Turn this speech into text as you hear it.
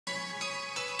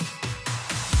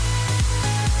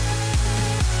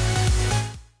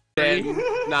10,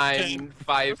 9,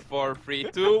 5, 4, 3,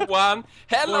 2, 1.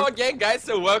 Hello again, guys,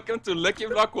 and welcome to Lucky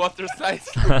Block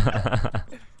Waterslide.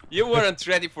 You weren't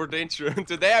ready for the intro.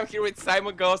 Today I'm here with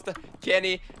Simon, Ghost,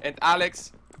 Kenny, and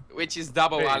Alex, which is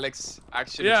double Alex.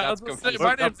 Actually, yeah, that's confusing.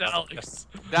 my name's Alex.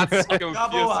 That's confusing.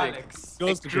 Double Alex.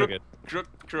 Ghost Crooked.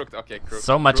 Crooked. Okay, Crooked.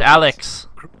 So much Alex.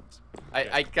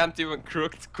 I can't even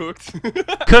cooked.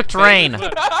 CrookedReign.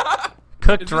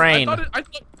 CrookedReign. I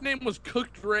thought the name was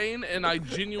CrookedReign, and I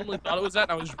genuinely thought it was that.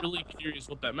 And I was really curious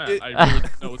what that meant. I really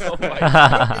didn't know. Oh my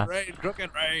God.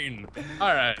 CrookedReign.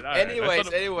 All right.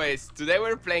 Anyways, today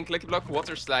we're playing Lucky Block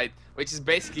Waterslide, which is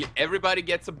basically everybody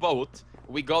gets a boat.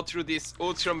 We go through this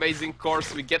ultra amazing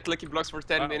course. We get lucky blocks for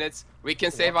 10 minutes. We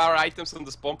can save our items on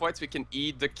the spawn points. We can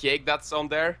eat the cake that's on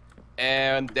there,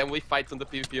 and then we fight on the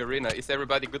PvP arena. Is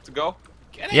everybody good to go?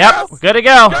 Yep, good to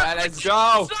go. Alright, let's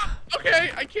go. Stop.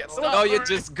 Okay, I can't stop. No, you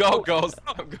just go, Ghost.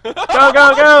 Go.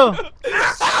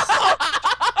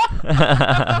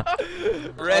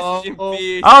 Rest in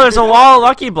peace. Oh, there's a wall of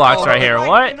lucky blocks right here. I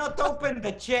What? cannot open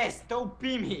the chest. Don't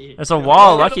pee me. There's a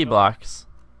wall of lucky blocks.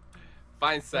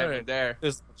 Fine, Simon, there.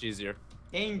 This is much easier.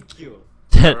 Thank you.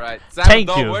 Alright, Simon, Thank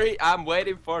don't you. worry. I'm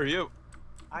waiting for you.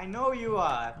 I know you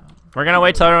are. We're gonna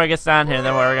wait till everyone gets down here, and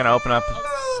then we're gonna open up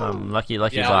some lucky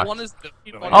blocks. One is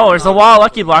Oh, there's a wall of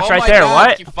lucky blocks right there. God,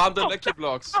 What? you found the lucky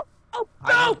blocks.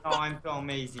 I don't know. I'm so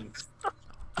amazing.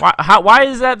 Why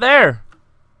is that there?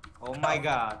 Oh my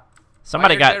God.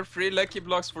 Somebody Why are there got 3 lucky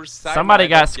blocks for Simon? somebody I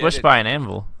got don't get squished it. by an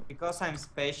anvil. Because I'm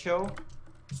special.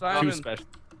 Simon. special.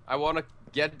 I wanna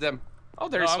get them. Oh,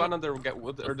 there is one under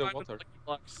the water.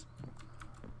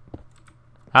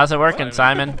 How's it working,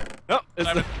 Simon? No,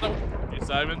 Simon. Hey,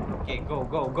 Simon. Okay, go.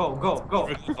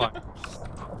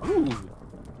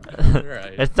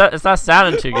 Alright. It's not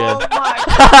sounding too Oh good.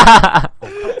 my.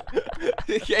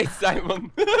 Okay,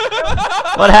 Simon.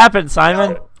 What happened,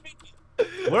 Simon?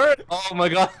 Where? Oh my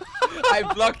God. I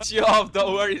blocked you off.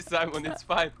 Don't worry, Simon. It's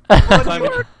fine.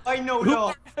 I know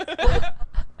no.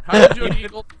 How did you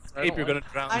eagle? If you're gonna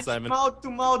drown, I'm Simon. mouth to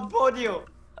mouth body.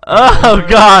 Oh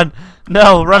God!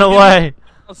 No, run away!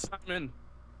 Oh, Simon.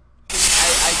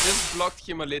 I just blocked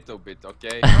him a little bit,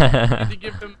 okay? Did you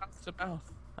give him mouth to mouth?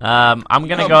 I'm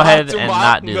gonna No, go ahead mouth to and mouth?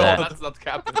 not do No, that. that's not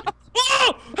happening.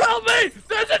 Oh! Help me!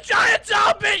 There's a giant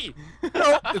zombie!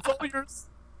 No, it's all yours.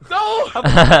 No!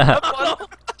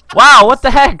 Wow, what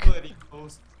the heck? Bloody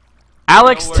ghost.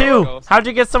 Alex Nowhere too. goes. How'd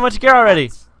you get so much gear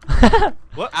already?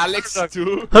 What? Alex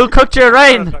 2. Who cooked your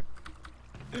rain?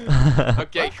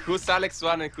 Okay, who's Alex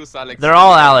 1 and who's Alex 2? They're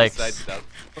all Alex. Decide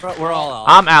We're all out.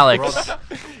 I'm Alex. that.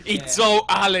 It's so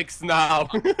Alex now.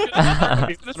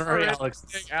 Just Hurry, Alex. Alex.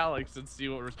 Alex and see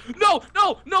what we're.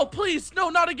 No, please, no,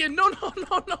 not again. No.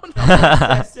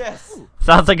 Yes.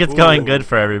 Sounds like it's going good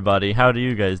for everybody. How are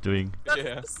you guys doing? That's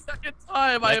Yeah. the second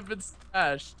time I have been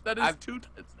smashed. That is I'm- 2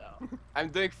 times now. I'm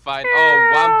doing fine. Oh,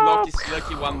 one block is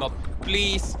lucky, one not.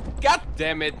 Please. God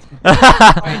damn it. Wait,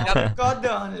 that, God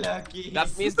unlucky.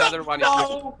 that means the other one is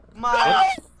lucky. Oh my.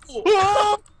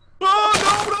 Oh, no!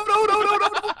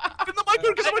 Get the mic,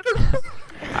 get the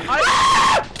mic.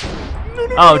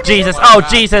 Oh Jesus! Oh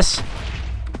Jesus!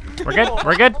 We're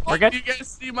good. Do you guys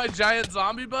see my giant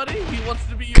zombie buddy? He wants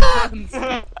to be your friends.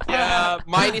 Yeah,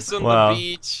 mine is on Wow. the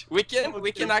beach. We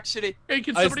can actually. Hey,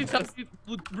 can somebody tell me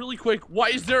really quick, why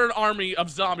is there an army of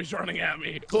zombies running at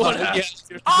me? What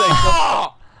happened?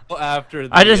 Oh! After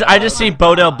the, I just see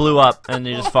Bodil blew up and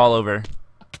you just fall over.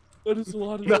 That is a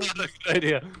lot of That's a good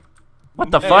idea. What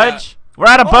the fudge? We're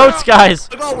out of boats, guys.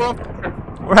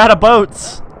 We're out of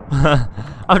boats.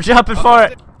 I'm jumping for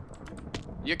it.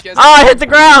 You can. Oh, I hit the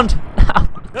ground.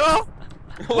 No!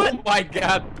 Oh my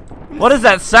God! What is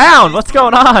that sound? What's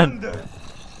going on?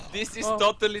 This is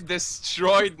totally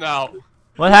destroyed now.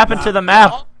 What happened to the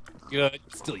map? Good.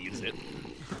 Still use it.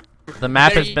 The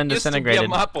map There has been used to be disintegrated. a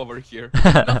map over here.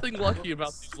 Nothing lucky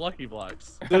about these lucky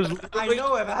blocks. There's I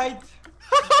know, right?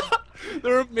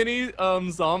 there are many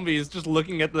zombies just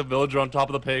looking at the villager on top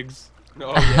of the pigs.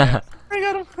 Oh yeah. I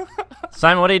got him.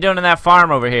 Simon, what are you doing in that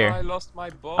farm over I here? lost my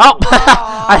bow. Oh,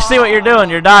 I see what you're doing.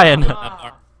 You're dying.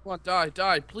 Come on,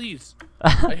 die, please.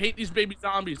 I hate these baby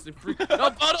zombies. They freak. No,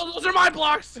 Bodo, those are my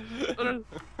blocks.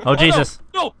 Oh Jesus.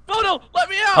 No, Bodo, let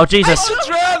me out. Oh Jesus.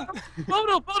 Run!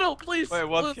 Bodo, please. Wait,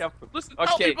 what listen, happened? Listen,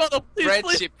 help Okay, me, Bodo,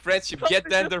 please, friendship. Get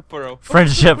the ender pearl.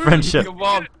 Friendship. Come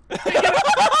on. Bodo,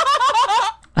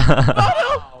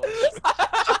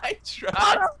 I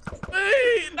tried.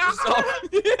 please, no. So-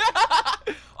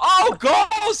 Oh,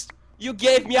 Ghost! You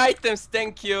gave me items.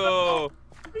 Thank you.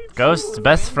 Ghost's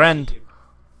best friend.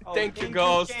 Oh, Thank you,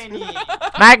 Ghost. Kenny.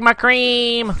 Magma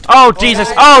cream. Oh Jesus.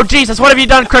 Oh Jesus. What have you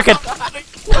done, Crooked?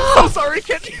 Oh, sorry,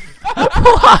 Kenny.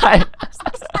 Why?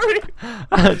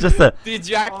 Sorry. Just a. Did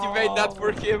you activate that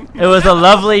for him? It was a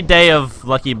lovely day of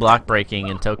lucky block breaking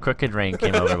until CrookedReign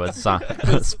came over with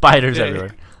spiders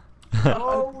everywhere.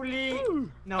 Holy.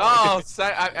 No. Oh,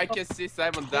 I can see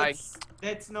Simon dying.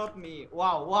 That's not me.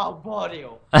 Wow, wow,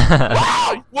 Bodil.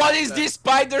 Wow! What is this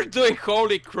spider doing?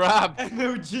 Holy crap!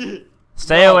 MLG.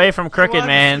 Stay away from Crooked, What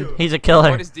man. is you? He's a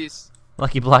killer. What is this?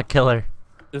 Lucky block killer.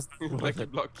 Lucky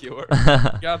block killer.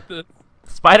 Got the.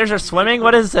 Spiders are swimming?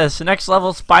 What is this? Next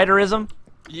level spiderism?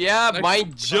 Yeah,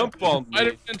 mine jump on me.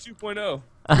 Spider-Man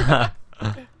 2.0.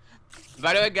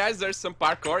 By the way, guys, there's some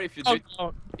parkour. If you do,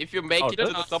 Oh, if you make it to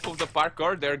good. the top of the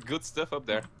parkour, there's good stuff up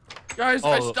there. guys,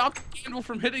 I Oh. stopped the candle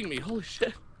from hitting me. Holy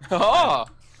shit. Oh,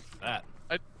 That.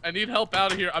 I need help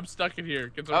out of here. I'm stuck in here.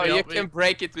 Can oh, somebody you help can me?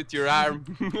 break it with your arm.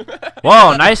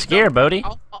 Whoa, nice gear, Bodhi.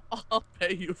 I'll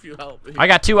pay you if you help me. I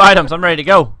got 2 items. I'm ready to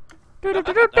go.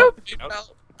 Doo-doo-doo-doo-doo.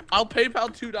 I'll PayPal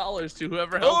 $2 to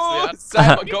whoever helps Oh, me out.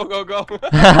 Simon, go, go, go.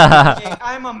 Okay,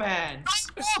 I'm a man.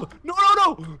 No,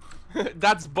 no, no.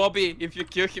 That's Bobby. If you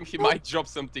kill him, he might drop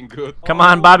something good. Come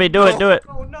on, Bobby, do it, do it.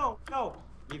 No, no, no.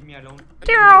 Leave me alone.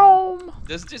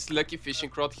 Does this lucky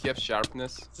fishing rod have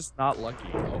sharpness? It's just not lucky.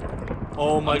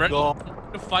 Oh my I'm ready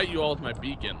god. to fight you all with my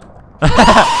beacon.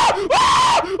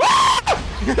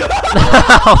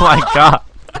 Oh my god.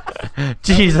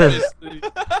 Jesus.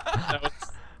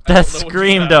 That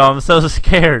scream though, I'm so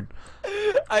scared.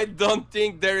 I don't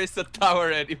think there is a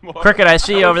tower anymore. Cricket, I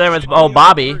see you over there with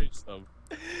Bobby.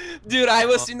 Dude, I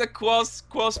was in the close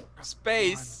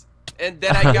space, and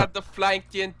then I got the flying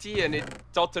TNT, and it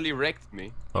totally wrecked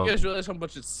me. Oh. You guys realize how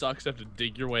much it sucks to have to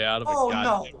dig your way out of a Oh,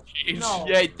 goddamn no. cage? No.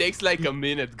 Yeah, it takes like a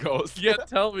minute, Ghost. Yeah,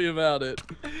 tell me about it.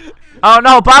 Oh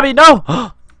no, Bobby, no!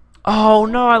 Oh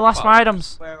no, I lost my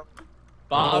items. Well,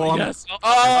 Bob, Oh, yes.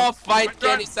 Oh, fight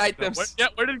Kenny's items.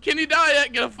 Where did Kenny die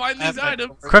at? Gotta find these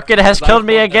items. Crooked has killed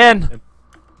me again.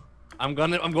 I'm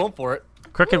going for it.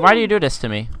 Crooked, why do you do this to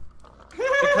me?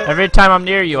 Every time I'm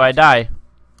near you, I die.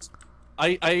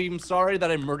 I'm sorry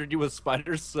that I murdered you with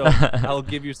spiders, so I'll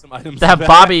give you some items. That back.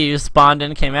 Bobby you spawned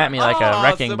in came at me like a Oh,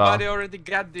 wrecking ball. somebody already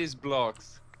got these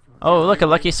blocks. Oh, look, a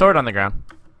lucky sword on the ground.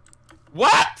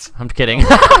 What? I'm kidding.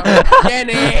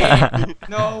 Kenny!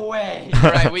 no way.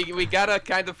 Alright, we gotta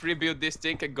kind of rebuild this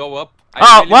thing and go up. I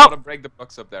Oh, really well. wanna break the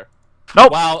blocks up there.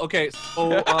 Nope. Wow. Okay. So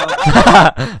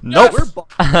Nope. we're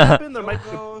bumping. There might be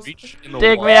a breach in the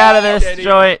Dig wall. me out of this Kenny.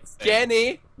 joint.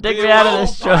 Kenny! Dig do me you out of know-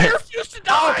 this I joint. refuse to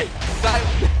die!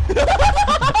 Simon-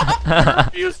 I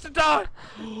refuse to die!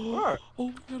 Oh,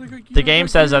 God, I got The game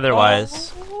says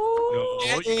otherwise.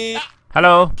 Kenny!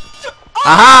 Hello.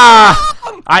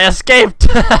 Aha! I escaped.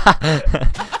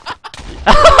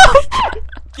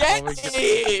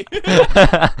 Kenny!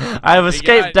 I have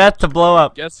escaped death to blow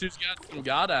up. Guess who's got some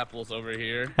god apples over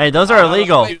here? Hey, those are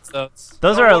illegal. wait.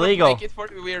 Those I are wanna illegal. make it for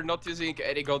we are not using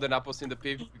any golden apples in the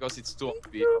PvP because it's too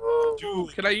OP.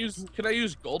 Dude, can I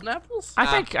use golden apples? I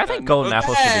think no, golden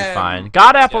apples should be damn. fine.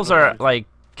 God apples are no. like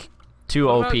too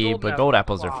What about OP, golden but apples? gold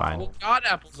apples are Wow. fine. Well, god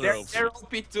apples are They're OP.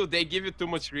 OP too. They give you too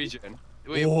much regen.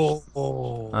 We Oh.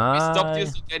 stopped Ah.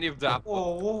 using any of the apples.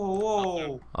 Whoa, whoa,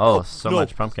 whoa. Oh, so No.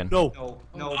 much pumpkin. No. No,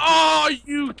 no. Oh, are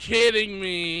you kidding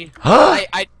me?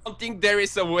 I don't think there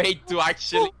is a way to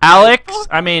actually. Alex,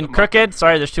 I mean Crooked.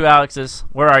 Sorry, there's 2 Alexes.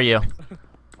 Where are you?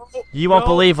 You won't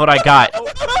No. believe what I got.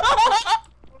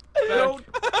 No.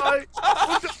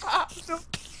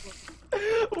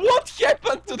 What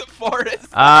happened to the forest?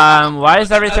 Why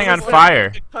is everything on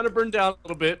fire? It kind of burned down a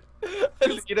little bit.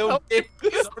 You know,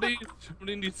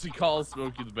 Somebody needs to call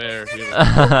Smokey the Bear.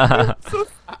 Here.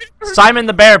 Simon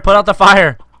the Bear, put out the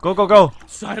fire. Go, go, go.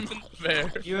 Simon the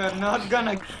Bear. You are not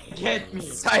gonna get me.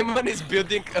 Simon is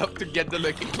building up to get the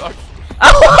lucky block.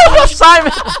 Oh,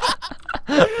 Simon!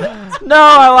 No,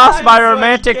 I lost my I'm sorry,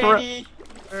 romantic. Kenny.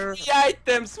 3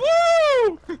 items.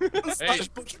 Woo! Hey.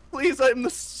 Please, I'm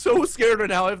so scared right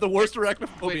now. I have the worst Wait,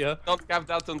 arachnophobia. don't have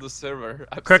that on the server.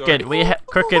 I'm Crooked, sorry.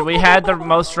 Crooked, we had the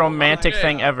most romantic Okay.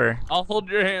 thing ever. I'll hold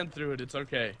your hand through it. It's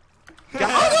okay.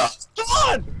 God!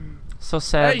 So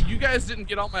Hey, sad. you guys didn't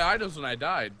get all my items when I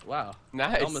died. Wow. I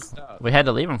Nice. missed out. We had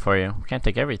to leave them for you. We can't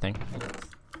take everything.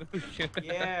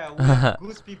 Yeah, we are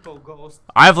goose people, Ghost.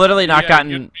 I've literally not Yeah, gotten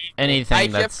good I anything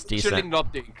have that's actually decent.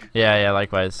 nothing. Yeah,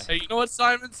 likewise. Hey, you know what,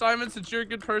 Simon? Simon, since you're a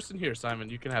good person, here, Simon,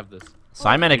 you can have this.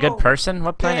 Simon, a good no. person?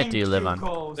 What planet Thank do you live on?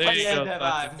 Ghost. There you Yeah, go. that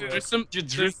I'm here. There's some. You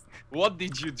drink. What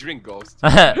did you drink, Ghost?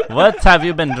 What have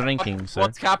you been drinking, sir?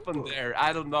 What happened there?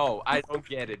 I don't know. I don't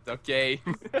get it. Okay.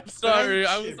 Sorry,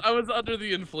 I was under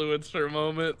the influence for a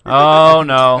moment. Oh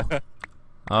no.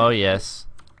 Oh yes.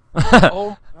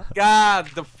 Oh my god,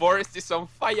 the forest is on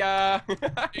fire!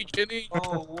 Hey, Kenny.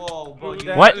 Oh, whoa,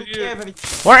 buddy. What? Look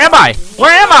everything. Where am I?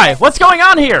 Where am I? What's going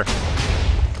on here?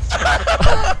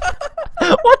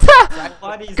 What the?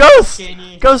 What is Ghost!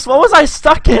 Kenny? Ghost, what was I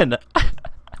stuck in?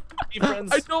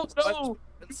 I don't know.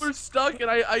 We were stuck, and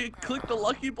I clicked the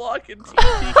lucky block, and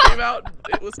TNT came out, and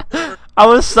it was over. I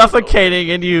was suffocating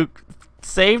and you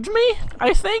saved me,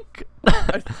 I think?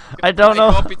 I don't I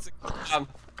know. hope it's a good one.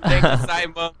 Thank you,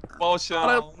 Simon. Potion.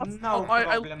 But I No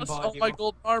problem, lost all buddy. my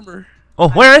gold armor. Oh,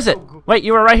 where is it? Wait,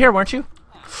 you were right here, weren't you?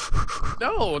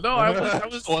 No, I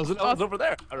was. I was over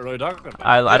there. I don't know what you're talking about.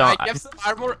 I don't. I have some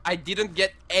armor. I didn't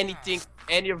get anything,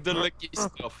 any of the lucky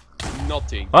stuff.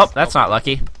 Nothing. Well, that's not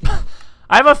lucky.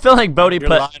 I have a feeling Bodhi You're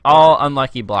put lying, all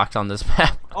unlucky blocks on this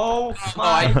map. Oh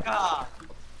my god.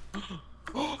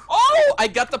 Oh, I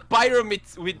got the pyramid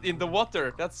in the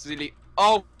water. That's really.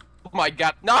 Oh my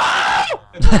god. No!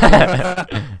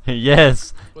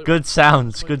 Yes, good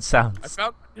sounds, good sounds.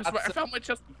 I found my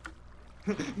chest.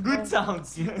 Good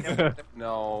sounds.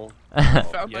 No. I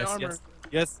found my Yes, armor.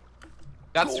 yes.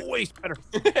 That's Way better.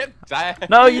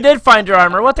 No, you did find your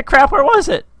armor. What the crap? Where was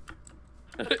it?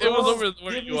 It was over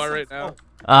where you are right now.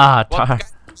 Ah, What tar. kind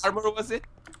of armor was it?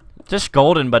 Just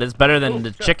golden, but it's better than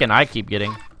the chicken I keep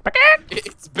getting.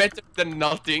 It's better than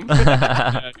nothing.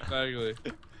 Yeah, exactly.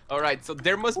 Alright, so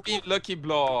there must be lucky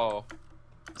blow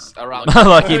around.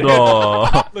 Lucky blow.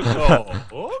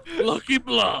 Lucky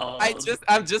blow.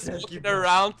 I'm just looking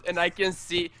around and I can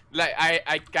see, like,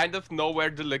 I kind of know where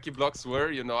the lucky blocks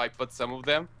were, you know, I put some of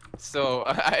them. So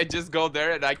I just go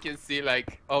there and I can see,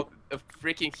 like, oh, a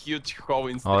freaking huge hole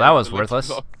instead. Oh, that was of the lucky worthless.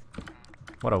 block.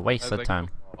 What a I waste was of like, time.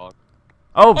 oh.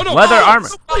 Oh, Oh, no. leather armor.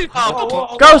 Somebody- Whoa, whoa,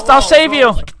 whoa, Ghost, whoa, I'll save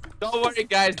you. Don't worry,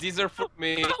 guys, these are for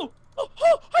me. Oh, I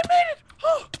made it.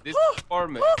 Oh, This is for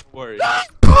me. Don't worry. What's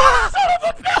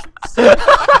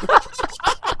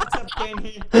up,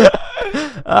 Kenny?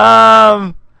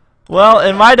 Well,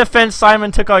 in my defense,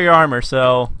 Simon took all your armor,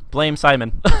 so blame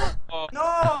Simon.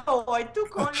 No, I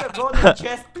took only a golden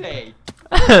chest plate.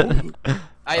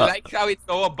 I like how it's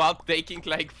all about taking,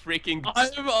 like, freaking.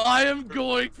 I am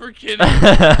going for Kenny.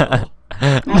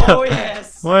 Oh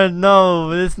yes. Well,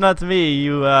 no, it's not me.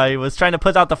 You, he was trying to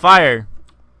put out the fire.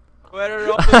 Where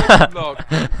are all the lucky blocks?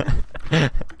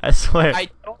 I swear.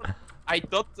 I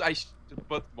thought I should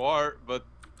put more, but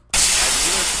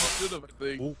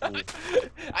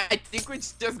I think we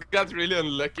just got really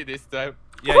unlucky this time.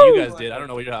 Yeah, you guys did. I don't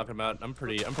know what you're talking about. I'm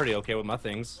pretty okay with my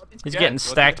things. He's getting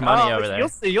stacked money over there.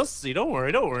 You'll see. Don't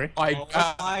worry. Oh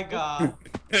my god.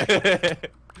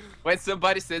 When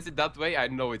somebody says it that way, I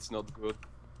know it's not good.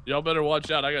 Y'all better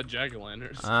watch out. I got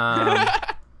jack-o'-lanterns.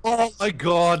 Oh my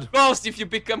god. Ghost, if you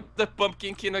become the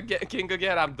pumpkin king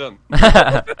again, I'm done. No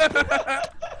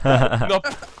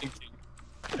pumpkin king.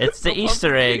 It's the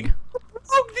Easter egg.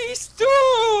 Oh, these two!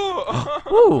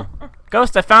 Ooh,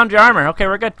 Ghost, I found your armor. Okay,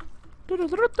 we're good.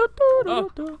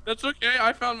 Oh, that's okay.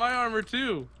 I found my armor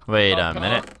too. Wait a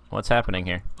minute. What's happening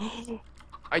here?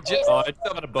 I just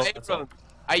got a boat.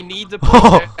 I need the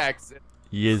pickaxe.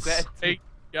 Yes. Hey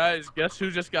guys, guess who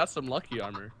just got some lucky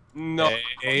armor? No.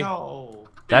 Hey. No.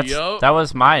 That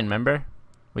was mine. Remember?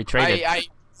 We traded. I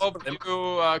hope you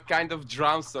kind of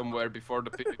drown somewhere before the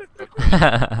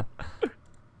pickaxe.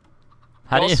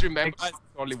 How do you? Just remember it's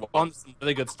only one. Found some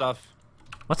really good stuff.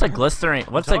 What's a glistering?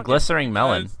 What's a glistering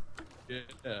melon?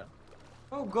 Yeah.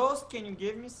 Oh, Ghost, can you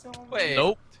give me some? Wait.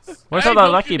 Nope. Where's Hey, all the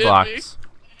don't lucky you hit blocks?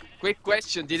 Quick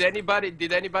question: Did anybody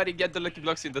get the lucky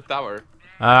blocks in the tower?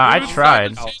 I Dude,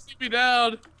 tried. Simon's chasing me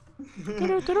down.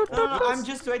 I'm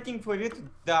just waiting for you to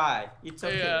die. It's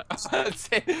okay.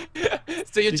 Yeah.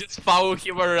 So you just follow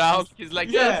him around. He's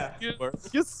like, Yeah.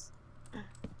 Yes.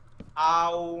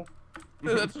 Ow.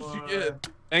 That's what you get.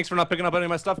 Thanks for not picking up any of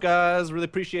my stuff, guys. Really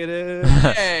appreciate it.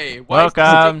 Hey, why is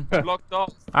Welcome. this blocked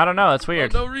off? I don't know. It's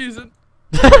weird. No reason.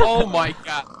 Oh my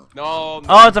god. No.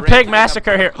 Oh, it's a pig breaking up.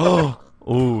 massacre here. Oh,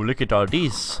 look at all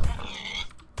these.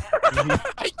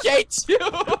 I hate you.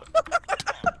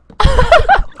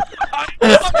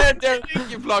 I there are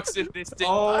lucky blocks in this thing.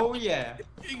 Oh yeah.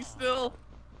 King still.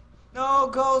 No,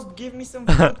 Ghost, give me some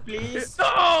food, please.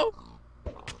 No.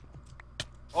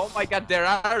 Oh my god, there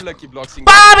are lucky blocks in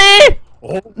Bobby!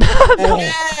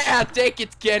 Yeah, take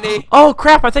it, Kenny. Oh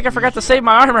crap! I think I forgot to save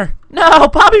my armor. No,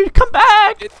 Bobby, come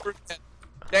back!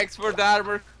 Thanks for the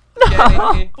armor, No.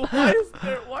 Kenny. Why is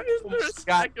there a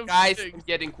stack of Guys, I'm things?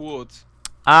 getting wood.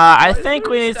 I think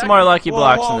we need some more lucky Whoa,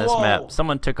 blocks whoa, in this whoa. map.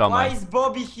 Someone took all Why mine. is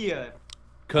Bobby here?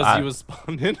 Because he was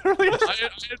spawned in earlier. I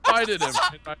invited him.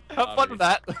 Have fun with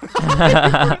that.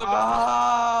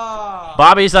 Ah.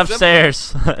 Bobby's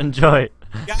upstairs. Enjoy.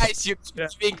 Guys, you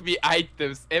think me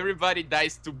items. Everybody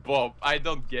dies to Bob. I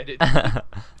don't get it.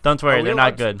 Don't worry, they're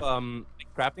not good.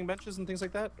 Crafting benches and things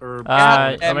like that, or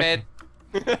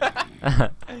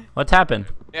What's happened?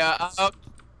 Yeah.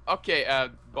 Okay.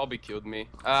 Bobby killed me.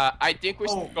 I think we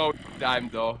should go with time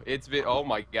though. It's been. Oh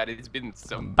my God! It's been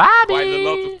Bobby! quite a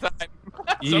lot of time.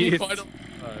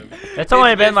 It's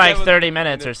only been like 30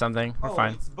 minutes or something. We're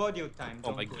fine. It's Bodil time.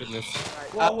 oh my goodness.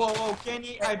 Whoa,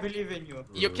 Kenny, I believe in you.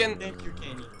 You can. Thank you,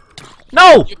 Kenny.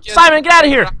 No! You can- Simon, get out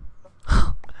of here!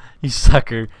 You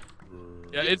sucker.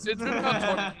 Yeah, it's been about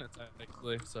 20 minutes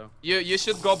actually. So You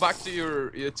should go back to your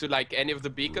to like any of the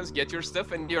beacons, get your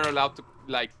stuff, and you're allowed to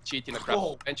like cheat in a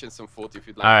crafting bench and some food if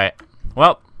you'd like. All right.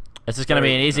 Well, this is gonna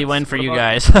be an easy win for you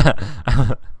guys.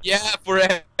 Yeah, for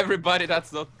everybody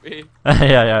that's not me.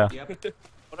 Yeah. Yep.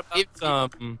 What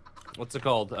about what's it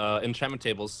called? Enchantment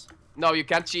tables. No, you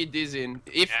can't cheat these in.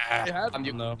 If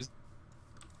you no.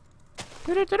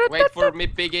 wait for me,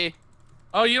 Piggy.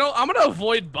 Oh, you know, I'm gonna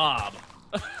avoid Bob.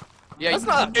 Yeah, That's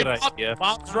not a good idea.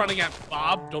 Bob's running at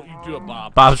Bob. Don't you do it,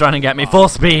 Bob. Bob's running at me full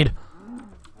speed.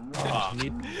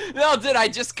 No, dude, I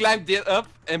just climbed it up,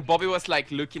 and Bobby was like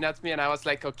looking at me, and I was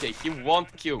like, okay, he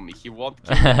won't kill me. He won't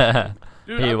kill me.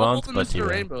 Dude, He I'm won't, holding but he Mr. will.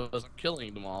 Rainbows. I'm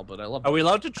killing them all, but I love Are we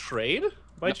allowed to trade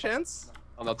by chance?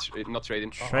 I'm not trading.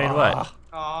 Trade what?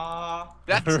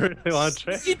 That's really want to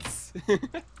trade? it's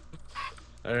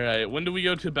All right, when do we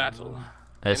go to battle?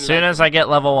 As soon as I get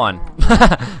level 1.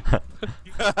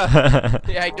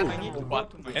 Yeah, I can need to go what?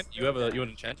 to my And you have an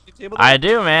enchanting table? I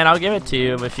do, man. I'll give it to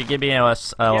you if you give me a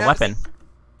weapon.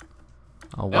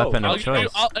 A weapon I'll of choice.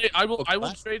 I will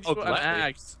trade you an gladly.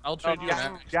 axe. I'll trade you an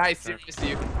axe. Guys, seriously,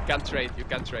 you can't trade. You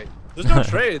can't trade. There's no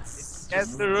trades.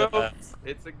 Against the rules.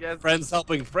 It's against Friends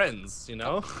helping friends, you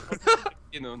know?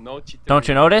 no cheating. Don't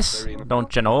you notice?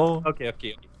 Don't you know?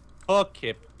 Okay.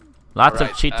 Lots of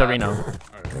Alright, cheaterino.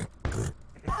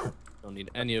 Don't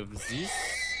need any of these.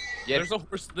 Yeah, There's a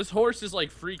horse. This horse is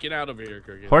like freaking out over here,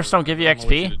 Cricket. Horse don't give you I don't know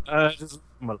what XP?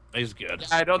 you did. He's good.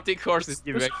 I don't think horses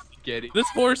give you getting. This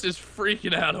horse is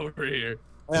freaking out over here.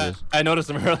 Yeah, I noticed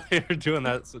him earlier doing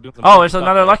that. So doing some Oh, there's stuff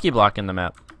another there. lucky block in the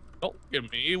map. Don't look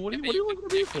at me. What are you looking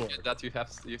at me for? That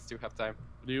you still have time.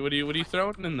 What are you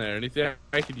throwing in there? Anything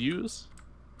I could use?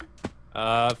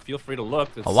 Feel free to look.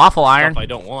 It's A waffle stuff iron. I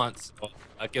don't want, so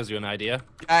that gives you an idea.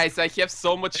 Guys, I have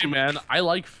so much. Hey man, I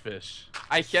like fish.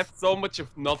 I have so much of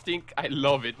nothing. I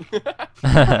love it.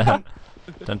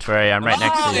 Don't worry, I'm right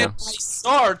next to And you. my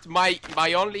sword,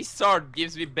 my only sword,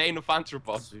 gives me Bane of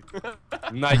Anthropos.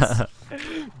 Nice.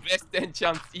 Best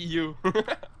enchant EU.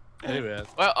 Hey man.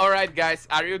 Well, all right, guys.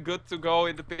 Are you good to go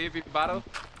in the PvP battle?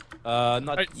 Not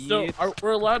Alright, so yet.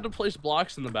 we're allowed to place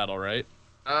blocks in the battle, right?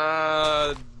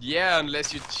 Yeah,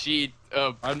 unless you cheat.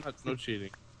 I'm not no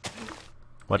cheating.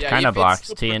 What Yeah, kind if of blocks?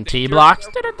 it's super TNT dangerous, blocks?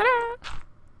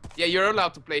 Yeah, you're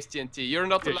allowed to place TNT. You're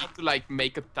not allowed to like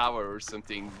make a tower or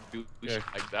something, do shit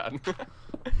like that.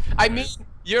 I mean,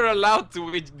 you're allowed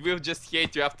to. We'll just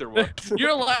hate you afterwards. You're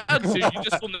allowed to. You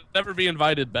just will never be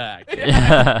invited back.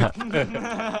 Yeah.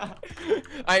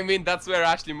 I mean, that's where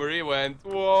Ashley Marie went.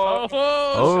 Whoa.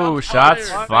 Oh, shots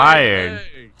fired.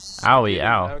 Dang. Owie,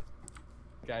 ow.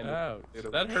 Kind Ouch,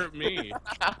 of. that hurt me.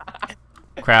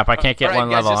 Crap, I can't get Alright, one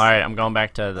guys, level. just- Alright, I'm going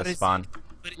back to the spawn.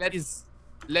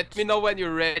 Let me know when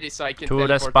you're ready so I can. To the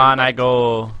teleport spawn I everybody.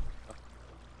 go.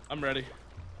 I'm ready.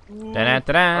 Alright,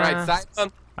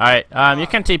 Simon. Alright, you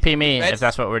can TP me Let's- if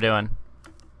that's what we're doing.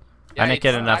 Yeah, I didn't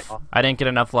get it's- enough. I didn't get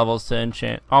enough levels to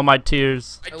enchant. All my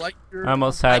tears. I like your. I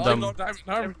almost had I them.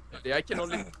 I can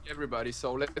only see everybody,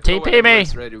 so let's TP go me.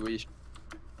 everyone's ready.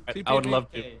 I would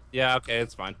love to. Yeah, okay,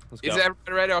 it's fine. Let's Is go.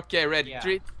 everybody ready? Okay, ready. Yeah.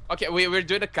 3. Okay, we're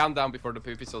doing a countdown before the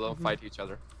PvP, so don't fight each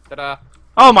other. Ta-da!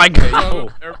 Oh my god. Oh.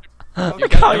 Okay,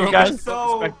 God, you guys.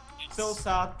 So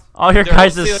sad. All your They're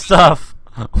guys' all still- stuff.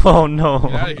 Oh no.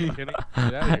 Get out of here, Kenny.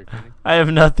 Get out of here, Kenny. I have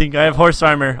nothing. I have horse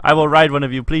armor. I will ride one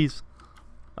of you, please.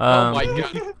 Oh my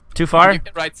god. Too far? You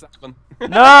can ride Simon.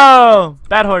 No!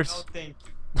 Bad horse. No, thank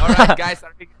you. Alright, guys,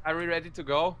 are we ready to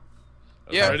go?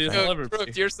 Yeah, ready as I'll ever be.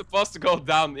 Crooked, you're supposed to go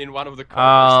down in one of the Oh,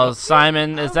 corners.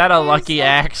 Simon, is that a lucky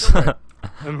axe?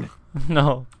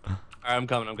 No. I'm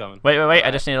coming. Wait.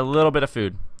 I just need a little bit of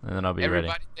food, and then I'll be ready.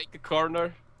 Everybody take a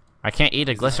corner. I can't eat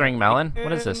a glycerine melon?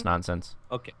 What is this nonsense?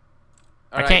 Okay.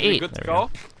 Alright, can't we eat. good to There we go?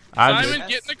 I'm Simon,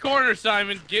 get in the corner,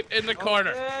 Simon. Get in the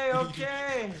corner.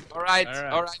 Okay. Alright,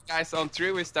 Alright. alright, guys, on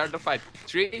 3 we start the fight.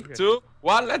 3, 2,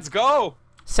 1, let's go!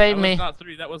 Save That me. was not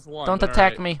 3, that was 1. Don't All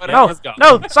attack right. me. Whatever, No! let's go.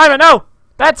 No! Simon, no!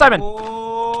 Bad Simon!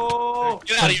 Oh.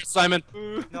 Get out of here, Simon.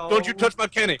 No. Don't you touch my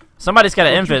Kenny. Somebody's got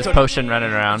an invis potion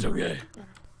running around. It's okay.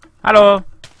 Hello!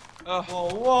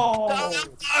 Whoa.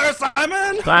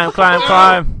 Simon! Climb.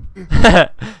 I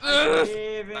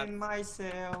believe in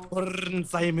myself.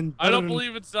 Simon. I don't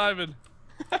believe in Simon.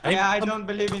 Yeah, I don't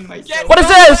believe in myself. What is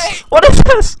this? What is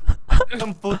this?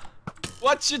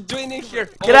 What you doing in here?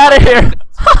 Get out of here!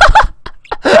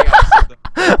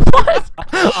 What?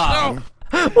 No.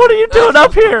 What are you doing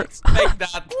up here? Expect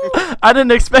that. I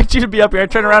didn't expect you to be up here. I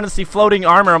turned around and see floating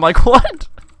armor. I'm like, what?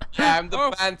 Yeah, I'm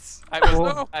the pants. I was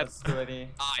the pants.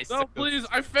 No, please,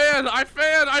 I fan.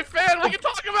 We can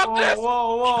talk about this.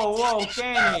 Whoa,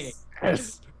 Kenny.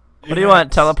 Yes. What do you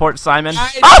want? Teleport Simon?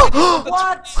 Oh!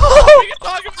 What? We can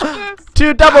talk about this.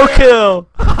 2 double kill!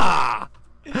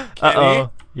 Kenny?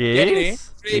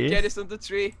 Yes? Tree, Yes? get us on the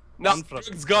tree. No,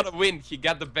 Crook's gonna win. He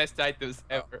got the best items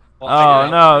ever. Oh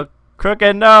no.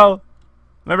 Crooked, no.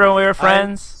 Remember when we were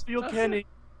friends? You, Kenny.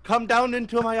 Come down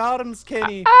into my arms,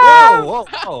 Kenny.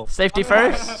 Whoa. Safety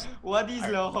first? What is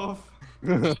love?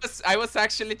 I was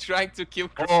actually trying to kill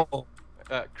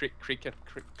Cricket.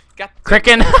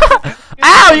 Cricken?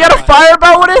 Ow, you got a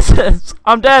firebow? What is this?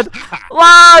 I'm dead.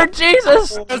 Lord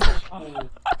Jesus!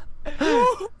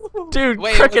 Dude,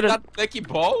 Wait, Cricket was that Lucky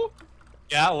Bow?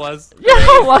 Yeah, it was.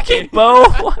 Yeah, lucky bow.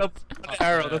 An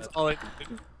arrow, that's all I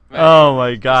did. Oh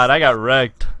my god, I got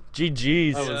wrecked.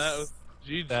 GG's. Yeah, that was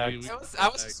GG. I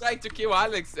was trying to kill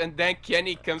Alex, and then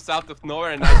Kenny comes out of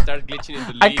nowhere, and I start glitching in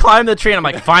the lead. I climbed the tree and I'm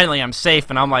like, finally, I'm safe.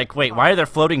 And I'm like, wait, why are there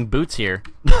floating boots here?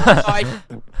 I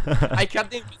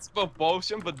got the invincible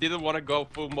potion, but didn't want to go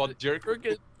full mod jerk.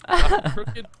 Crooked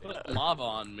put lava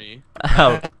on me.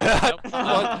 Oh.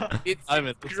 It's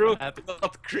Simon, Crook,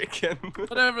 not Cricken.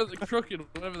 Whatever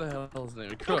the hell his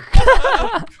name is. Crook.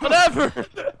 Whatever.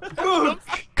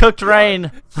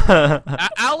 CrookedReign.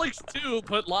 Alex too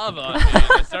put lava on me and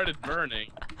I started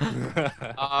burning.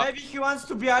 Maybe he wants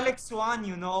to be Alex 1,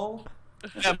 you know?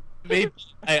 Yeah, maybe.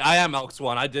 Hey, I am Alex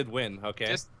 1. I did win, okay?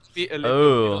 Just be a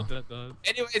little. Oh.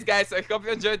 Anyways, guys, I hope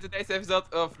you enjoyed today's episode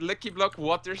of Lucky Block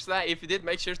Waterslide. If you did,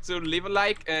 make sure to leave a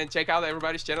like and check out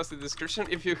everybody's channels in the description.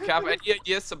 If you have any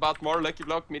ideas about more Lucky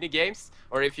Block mini games,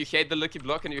 or if you hate the Lucky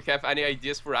Block and you have any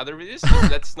ideas for other videos, just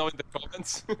let us know in the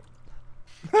comments.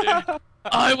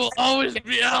 I will always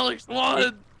be Alex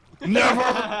 1.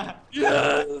 Never!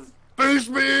 Yes. Face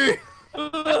me!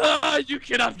 You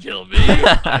cannot kill me.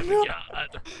 Oh my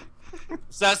God.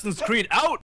 Assassin's Creed out!